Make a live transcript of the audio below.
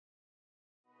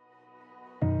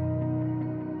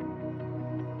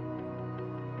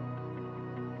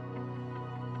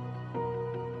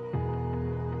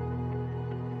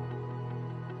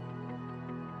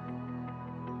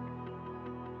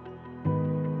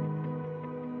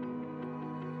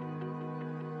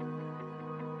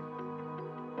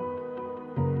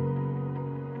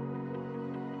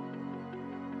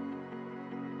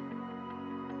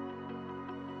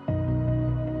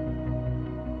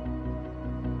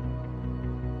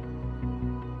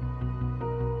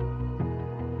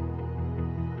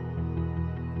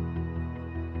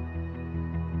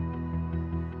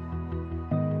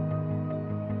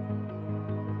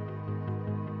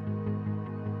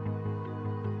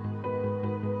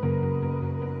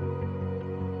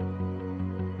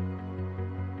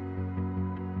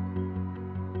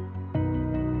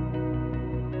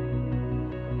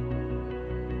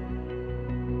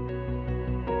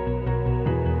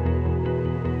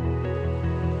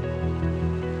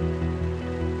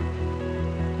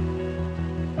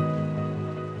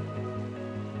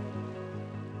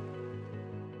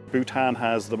Bhutan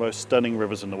has the most stunning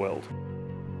rivers in the world.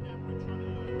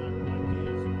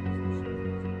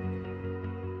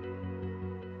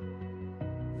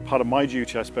 Part of my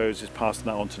duty, I suppose, is passing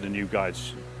that on to the new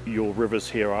guides. Your rivers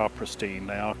here are pristine,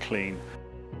 they are clean.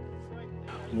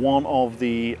 One of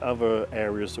the other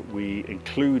areas that we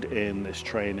include in this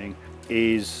training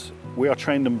is we are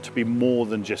training them to be more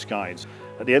than just guides.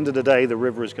 At the end of the day, the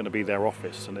river is going to be their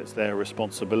office and it's their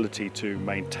responsibility to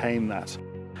maintain that.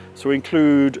 So we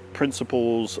include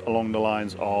principles along the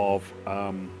lines of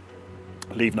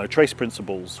leave no trace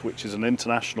principles, which is an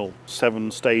international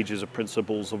 7 stages of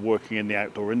principles of working in the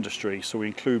outdoor industry. So we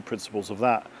include principles of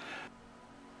that.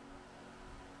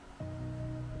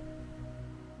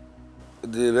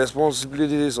 The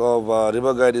responsibilities of a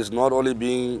river guide is not only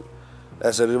being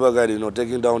as a river guide,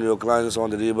 taking down your clients on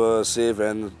the river safe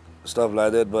and stuff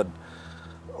like that, but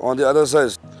on the other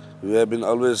side, we have been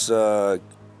always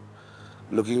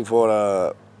looking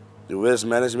for waste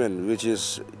management, which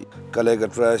is collect the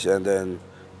trash and then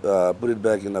put it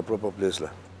back in a proper place.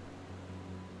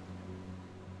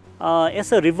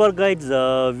 As a river guides,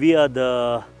 we are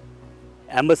the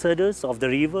ambassadors of the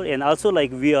river, and also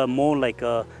we are more like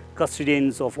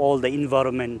custodians of all the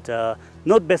environment.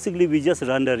 Not basically we just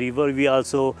run the river, we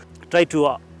also try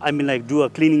to do a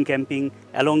cleaning camping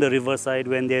along the riverside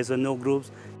when there's no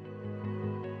groups.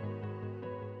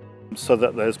 So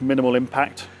that there's minimal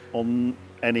impact on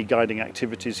any guiding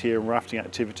activities here and rafting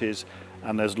activities,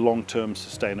 and there's long-term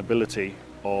sustainability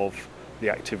of the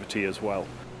activity as well.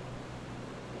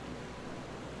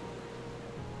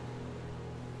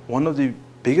 One of the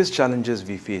biggest challenges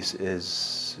we face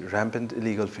is rampant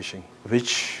illegal fishing,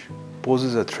 which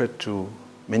poses a threat to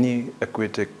many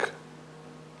aquatic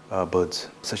birds,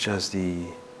 such as the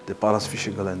Pallas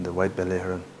fishergull and the white-bellied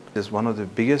heron. One of the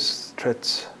biggest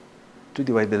threats to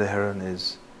the white-bellied heron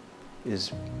is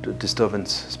the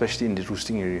disturbance, especially in the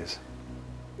roosting areas.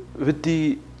 With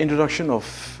the introduction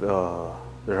of the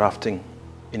rafting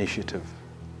initiative,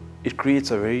 it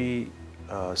creates a very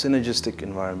synergistic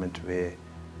environment where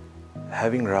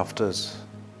having rafters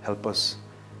help us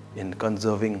in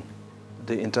conserving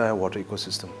the entire water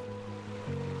ecosystem.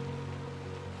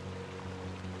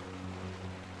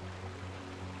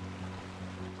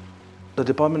 The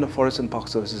Department of Forest and Park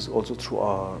Services, also through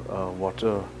our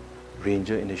Water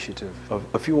Ranger initiative,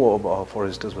 a few of our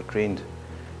foresters were trained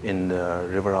in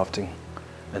river rafting,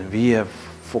 and we have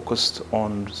focused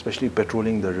on especially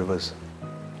patrolling the rivers.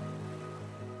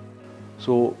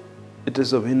 So it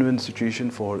is a win-win situation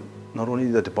for not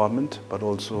only the department but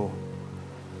also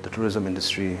the tourism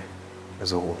industry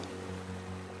as a whole.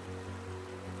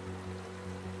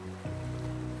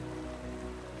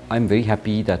 I'm very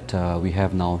happy that we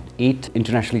have now 8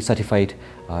 internationally certified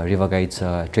river guides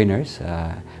trainers,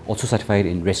 also certified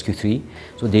in Rescue 3.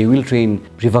 So they will train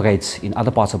river guides in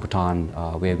other parts of Bhutan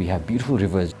where we have beautiful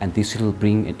rivers, and this will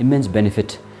bring an immense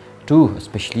benefit to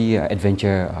especially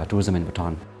adventure tourism in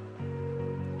Bhutan.